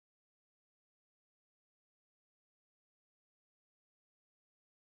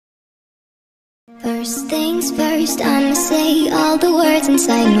First things first, I'ma say all the words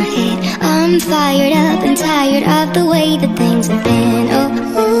inside my head. I'm fired up and tired of the way that things have been. Oh,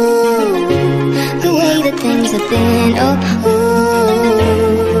 ooh, the way that things have been. Oh, ooh.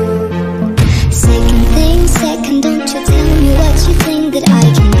 Second thing second, don't you tell me what you think that I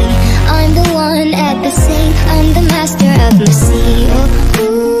can be. I'm the one at the same, I'm the master of my sea. Oh,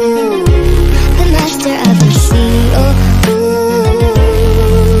 ooh, the master of my sea. Oh,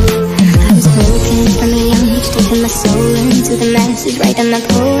 my soul into the masses, write on my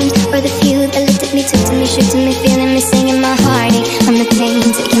poems for the few that looked at me, took to me, shook to me, feeling me, singing my heartache. I'm the pain,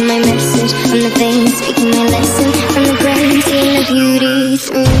 taking my message. I'm the vein, speaking my lesson. From the brain, seeing the beauty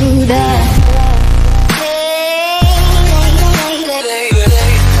through the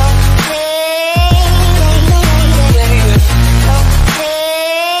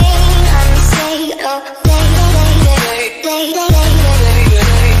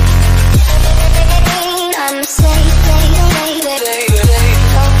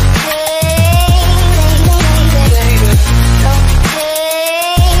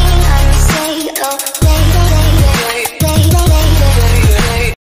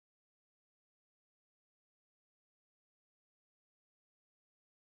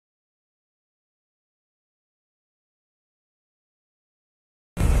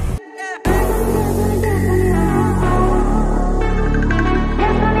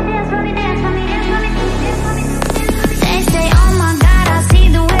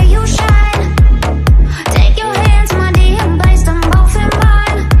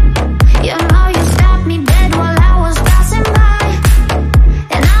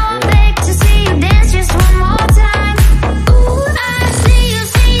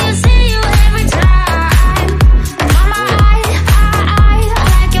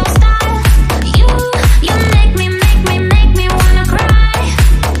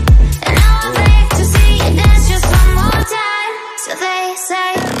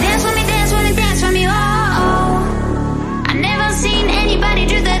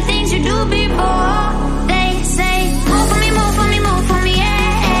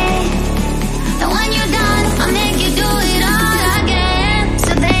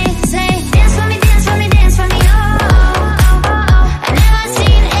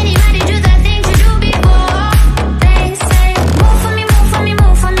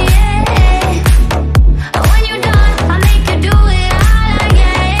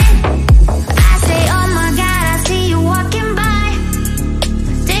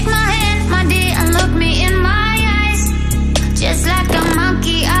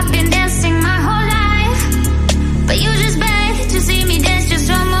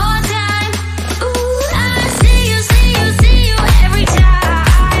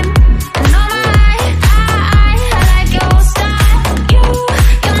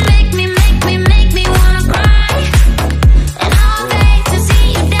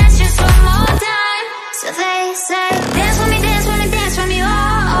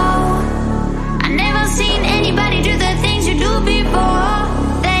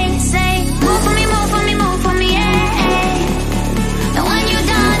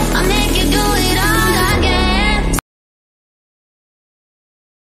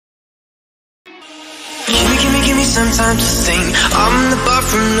some time to think. I'm in the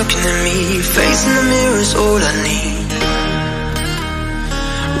bathroom looking at me, facing the mirror's all I need.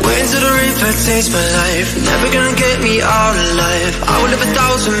 Wait till the reaper takes my life, never gonna get me out alive. I will live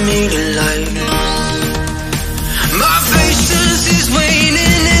 1,000,000,000 lives. My patience is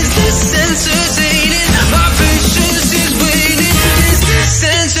waning, is this entertaining? My patience is waning, is this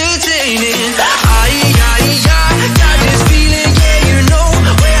entertaining? Got this feeling, yeah, you know,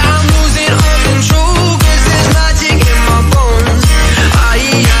 where I'm losing all control.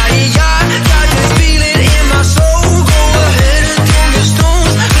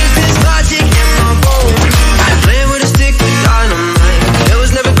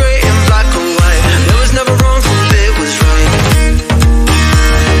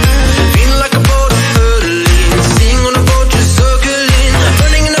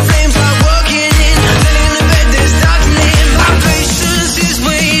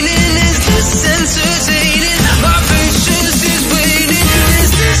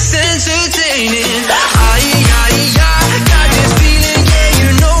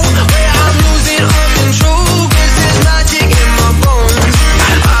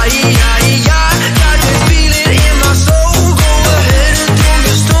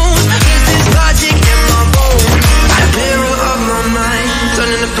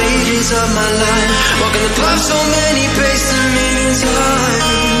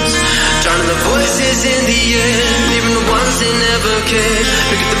 voices in the air, even the ones that never cared.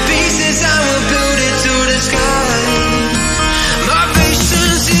 Look at the pieces I will build.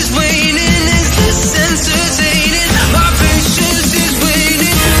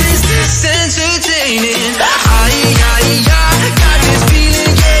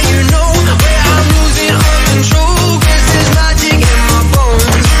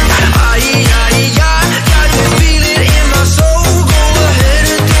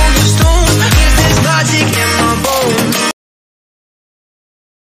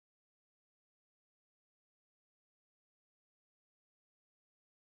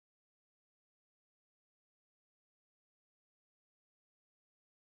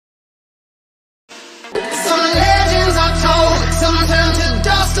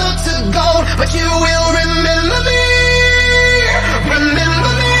 but you will remember me.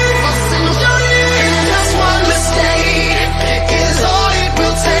 Remember me for centuries. Just one mistake is all it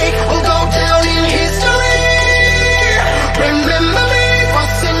will take. We'll go down in history. Remember me for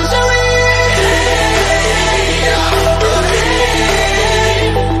centuries.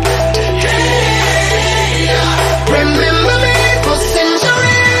 Remember me for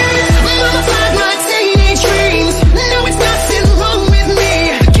centuries. Mama flagged my teenage dreams. No, it's nothing wrong with me.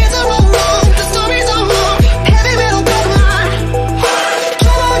 The kids are all wrong, the stories are wrong. Heavy metal broke my heart.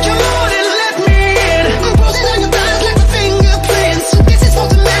 Come on and let me in. Bruises on your thighs like the fingerprints. This is for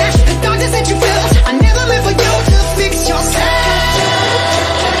the match, the darkness that you felt. I never meant for you to fix yourself.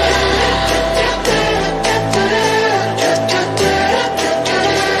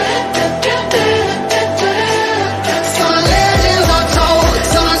 Some legends are told,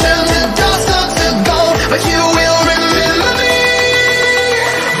 some turn to dust or to gold, but you will remember me.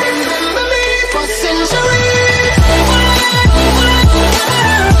 Remember me for centuries.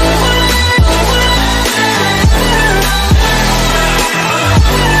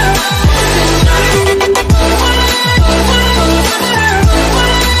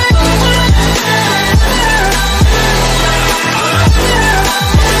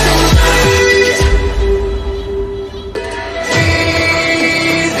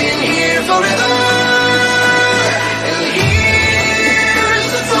 We've been here forever, and here's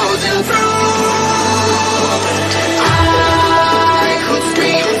the frozen fruit. I could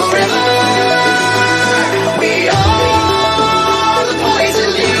scream forever. We are the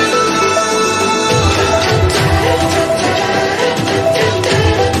poison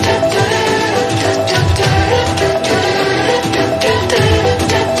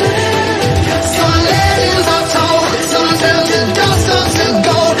Some legends are told, some turn to dust or to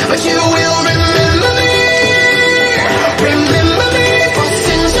gold, but you will remember me. Remember me for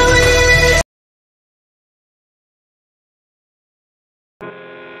centuries.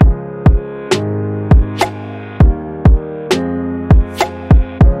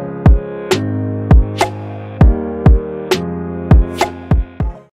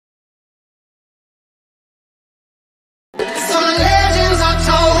 Some legends are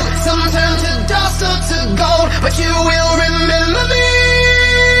told, some turn to dust or to gold, but you will remember me.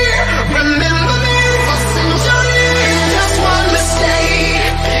 Remember me for centuries. Just one mistake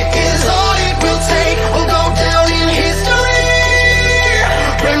is all it will take. We'll go down in history.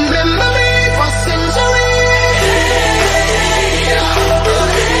 Remember me for centuries.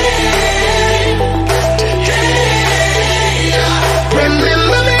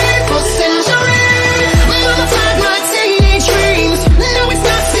 Remember me for centuries. Mama flagged my teenage dreams. No, it's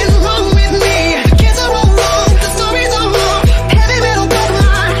nothing wrong with me. The kids are all wrong, the stories are wrong. Heavy metal broke my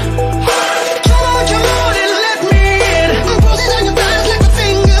heart. Come on and let me in. Bruises on your thighs like the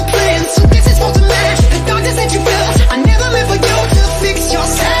fingerprints. This is for the match, the darkness that you felt. I never meant for you to fix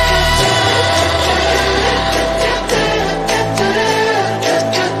yourself.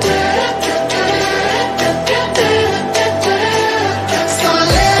 Some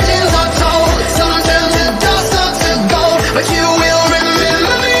legends are told, some turn to dust or to gold, but you will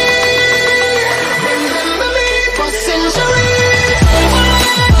remember me. Remember me for centuries.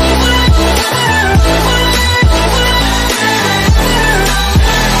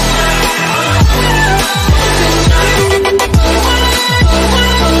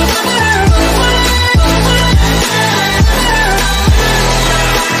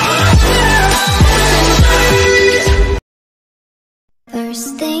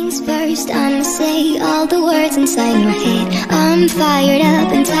 First things first, I'ma say all the words inside my head. I'm fired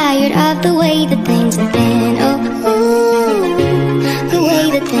up and tired of the way that things have been. Oh, ooh, the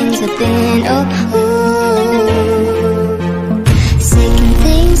way that things have been. Oh, ooh. Second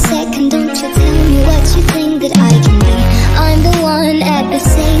thing second, don't you tell me what you think that I can be. I'm the one at the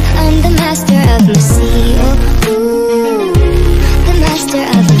same, I'm the master of my sea. Oh, ooh, the master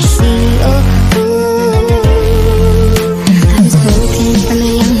of my sea. Oh, from a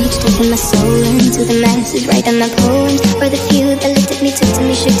young age, taking my soul into the masses, writing my poems for the few that looked at me, took to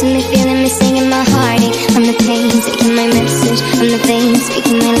me, shook to me, feeling me, singing my heartache. From the pain, taking my message, from the veins,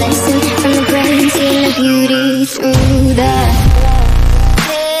 speaking my lesson, from the brain, seeing the beauty through the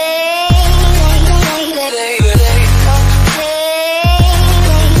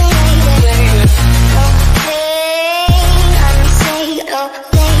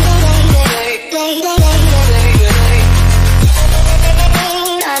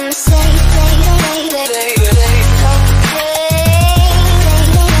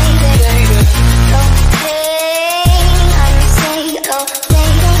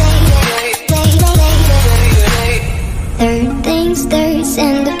third thing things, thirst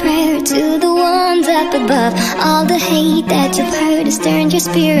and a prayer to the ones up above. All the hate that you've heard has turned your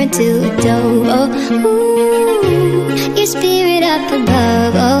spirit to a dove. Oh, ooh, your spirit up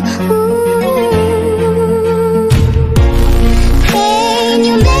above. Oh, ooh. Hey,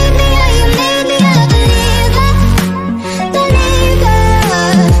 you made me, oh, you made me a believer, believer.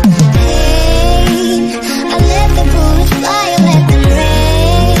 Hey, I let the bullets fly, I let them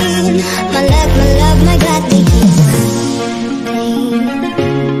rain. My love, my God, they keep pain.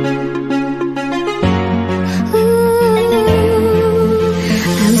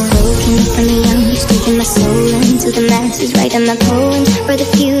 I was broken from a young age, taking my soul into the masses, writing my poems for the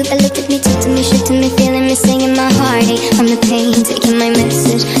few that looked at me, took to me, shook to me, feeling me, singing my heartache. From the pain, taking my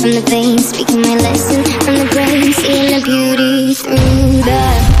message, from the veins, speaking my lesson, from the brain, seeing the beauty through the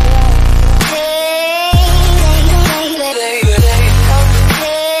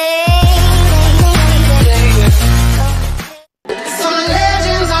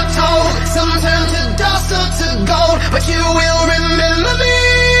but you will remember me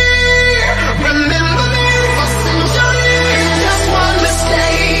for centuries. Just one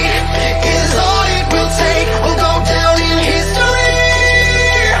mistake is all it will take. We'll go down in history.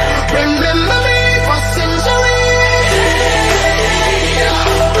 Remember me for centuries.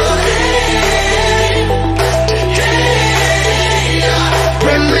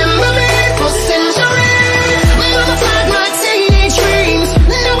 Remember me for centuries. When I'm outside my teenage dreams,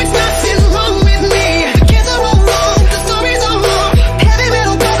 no, it's nothing wrong with me. The kids are all wrong. Heavy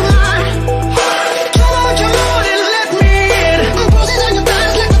metal broke my heart. Come on and let me in. Bruises on your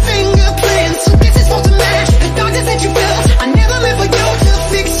thighs like the fingerprints. This is supposed to match the darkness that you felt. I never meant for you to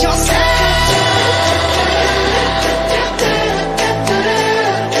fix yourself.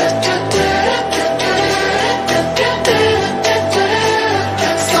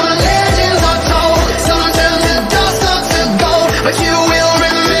 Some legends are told, some turn to dust or to gold, but you will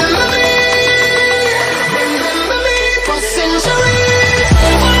remember me for centuries.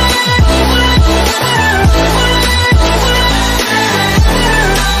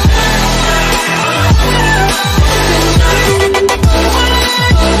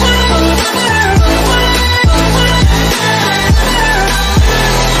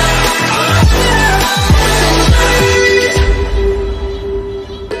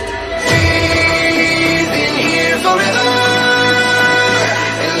 We've been here forever,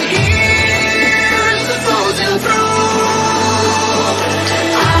 and here's the frozen through.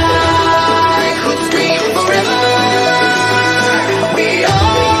 I could scream forever. We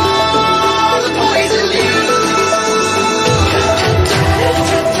are the poison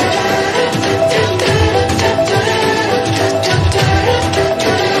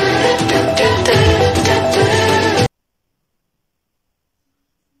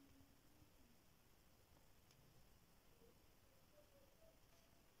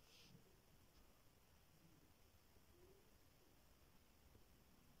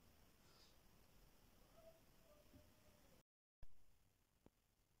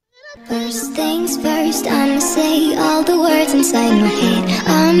First things first, I'ma say all the words inside my head.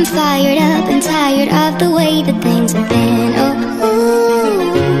 I'm fired up and tired of the way that things have been. Oh,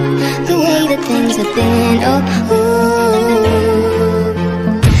 ooh, the way that things have been. Oh, ooh.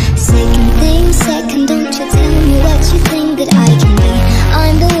 Second thing second, don't you tell me what you think that I can be.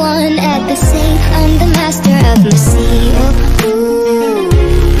 I'm the one at the sea, I'm the master of my sea. Oh, ooh,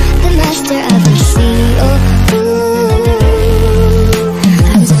 the master of my sea. Oh,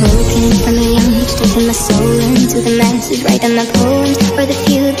 from a young age, taking my soul into the masses, writing my poems for the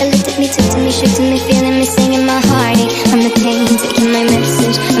few that looked at me, took to me, shook to me, feeling me, singing my heartache. From the pain, taking my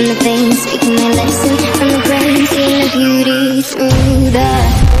message, from the veins, speaking my lesson, from the brain, seeing the beauty through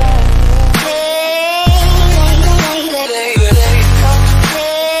the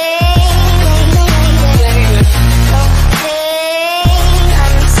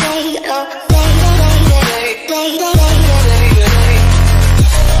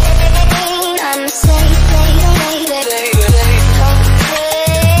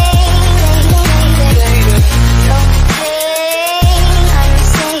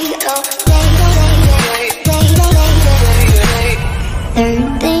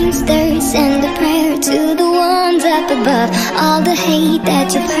above. All the hate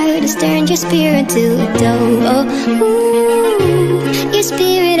that you've heard has turned your spirit to a dove. Oh, ooh, your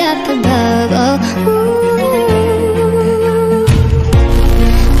spirit up above. Oh, ooh.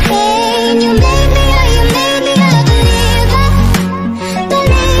 Hey, you made me, oh, you made me a believer,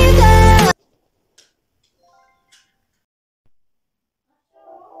 believer.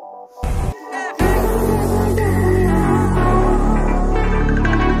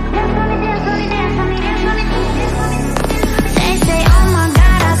 They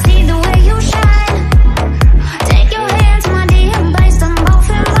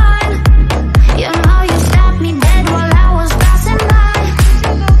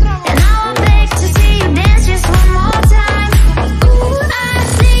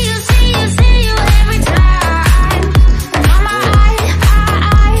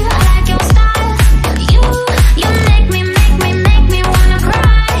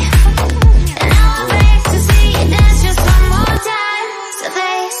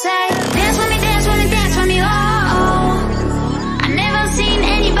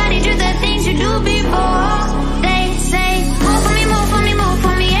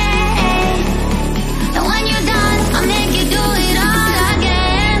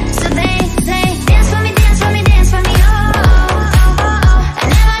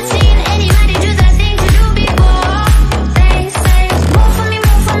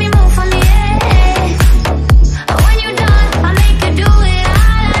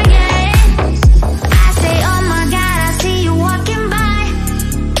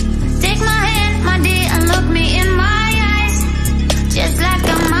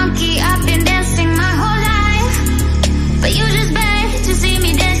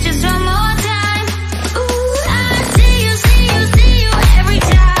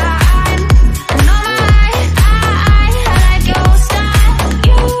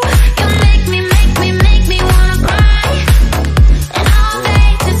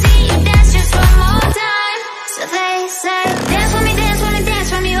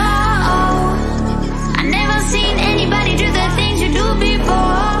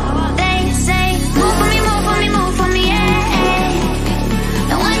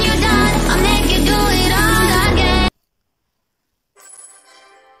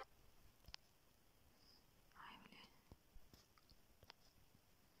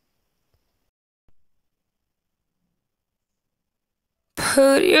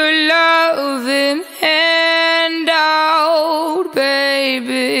Put your loving hand out,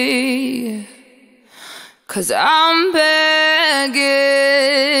 baby, 'cause I'm begging.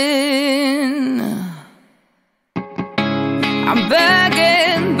 I'm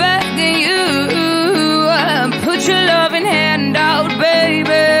begging, begging you. Put your loving hand out,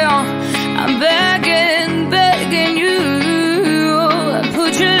 baby. I'm begging, begging you.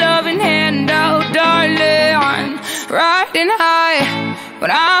 Put your loving hand out, darling. Riding high when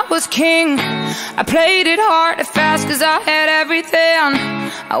I was king, I played it hard and fast 'cause I had everything.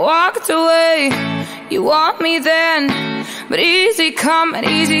 I walked away, you want me then, but easy come and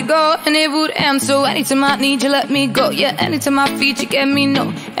easy go, and it would end. So anytime I need you, let me go. Yeah, anytime I feed you, get me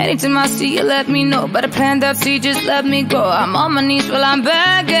no. Anytime I see you, let me know. But I plant that seed, just let me go. I'm on my knees while I'm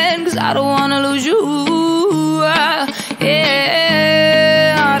begging, 'cause I don't wanna lose you.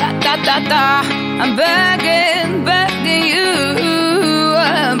 Yeah, da da da da. I'm begging, begging you.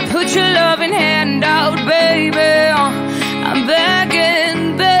 Put your loving hand out, baby. I'm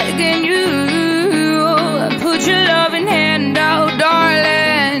begging, begging you. Put your loving hand out,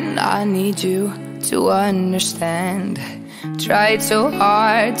 darling. I need you to understand. Tried so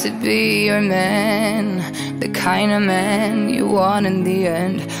hard to be your man, the kind of man you want in the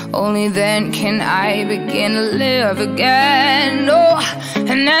end. Only then can I begin to live again. Oh,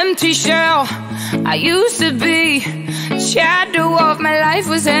 an empty shell I used to be. Shadow of my life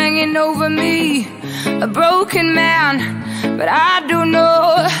was hanging over me. A broken man, but I don't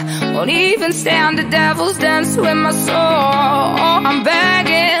know. Won't even stand the devil's dance with my soul. I'm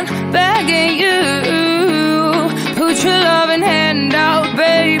begging, begging you. Put your loving hand out,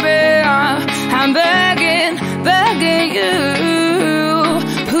 baby. I'm begging, begging you.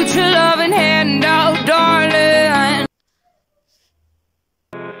 Put your loving hand out, darling.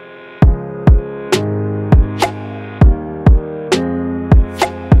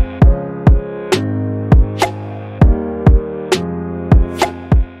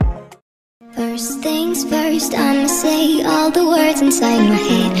 First things first, I'ma say all the words inside my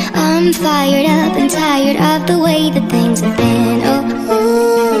head. I'm fired up and tired of the way that things have been. Oh,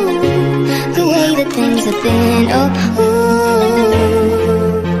 ooh, the way that things have been. Oh, ooh.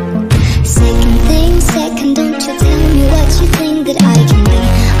 Second thing second, don't you tell me what you think that I can be.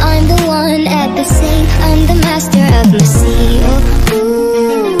 I'm the one at the same, I'm the master of my sea. Oh,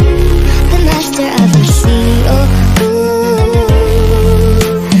 ooh, the master of my sea. Oh,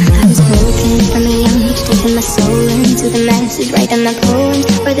 from a young age, taking my soul into the masses, writing my poems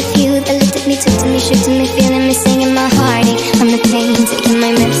for the few that looked at me, took to me, shook to me, feeling me, singing my heartache. I'm the pain, taking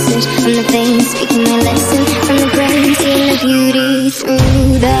my message from the veins, speaking my lesson from the brain, seeing the beauty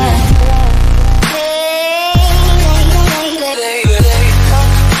through the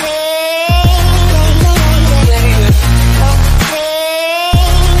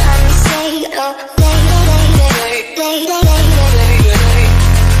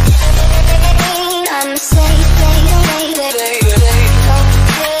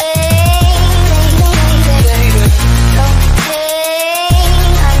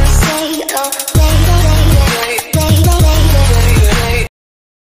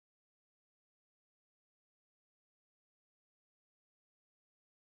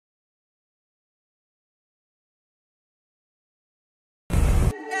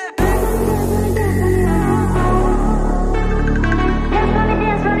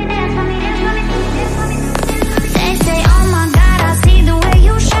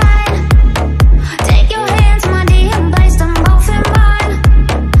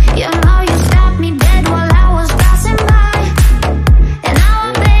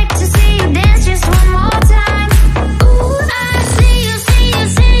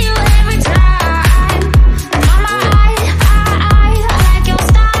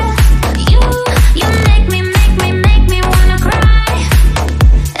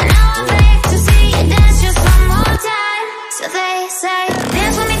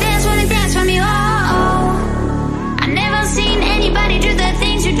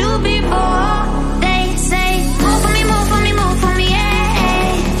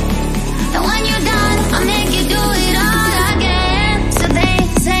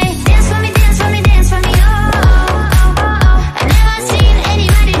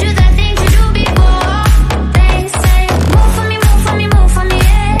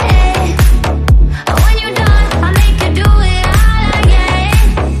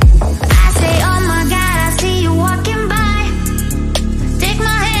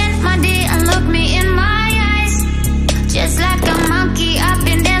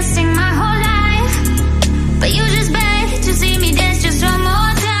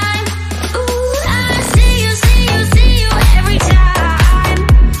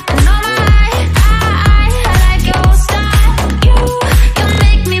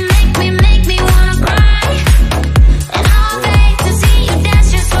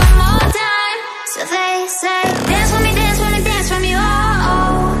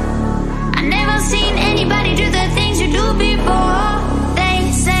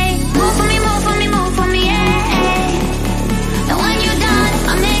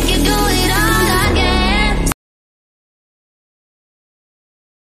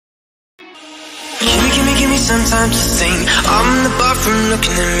some time to think. I'm in the bathroom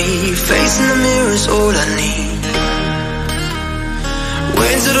looking at me, facing the mirror's all I need.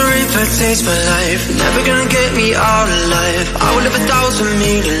 Waiting till the reaper takes my life, never gonna get me out alive. I will live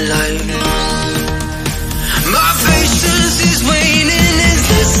 1,000,000,000 lives. My patience is waning, is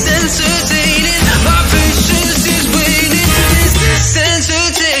this entertaining? My patience is waning, is this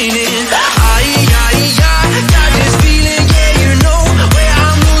entertaining? Got this feeling, yeah, you know, where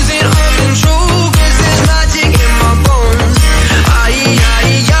I'm losing all control, 'cause there's magic in my bones.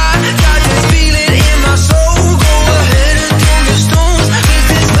 Got this feeling in my soul, go ahead and throw the stones, 'cause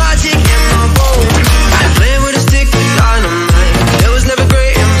there's magic in my bones. Playing with a stick of dynamite, it was never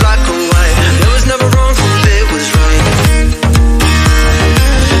great in black and white, there was never wrong from it was right.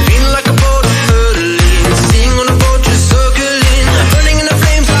 Feeling like a boat of hurtling, seeing on a boat just circling, burning in the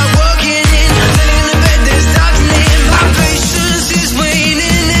flames like walking in, laying in the bed there's darkening. My patience is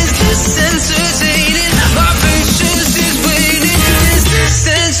waning, is this entertaining? My patience is waning, is this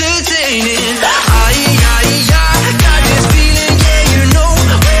entertaining? Got this feeling, yeah, you know,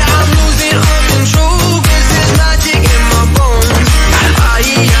 where I'm losing all control, 'cause there's magic in my bones.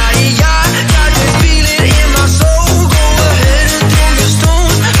 Got this feeling in my soul, go ahead and throw the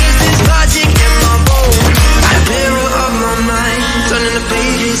stones, 'cause there's magic in my bones. Mirror of my mind, turning the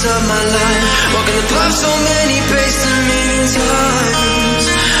pages of my life, walking the path so many faced a million times,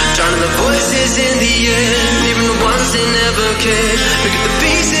 drowning the voices in the air, leaving the ones that never cared. Pick up the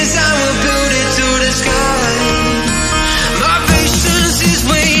pieces and we'll build it to the sky. My patience is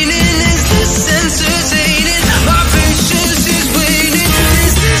waning, is this entertaining? My patience is waning,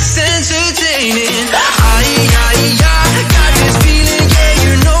 is this entertaining? Got this feeling, yeah,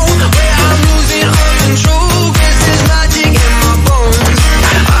 you know, where I'm losing all control, 'cause there's magic in my bones.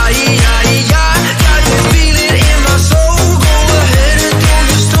 Got this feeling in my soul, go ahead and throw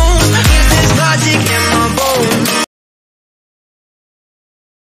the stones, 'cause there's magic in my bones.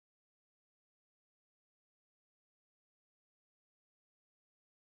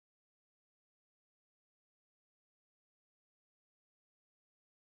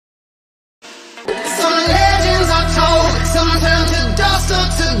 Some legends are told, some turn to dust or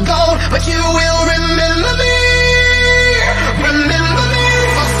to gold, but you will remember me.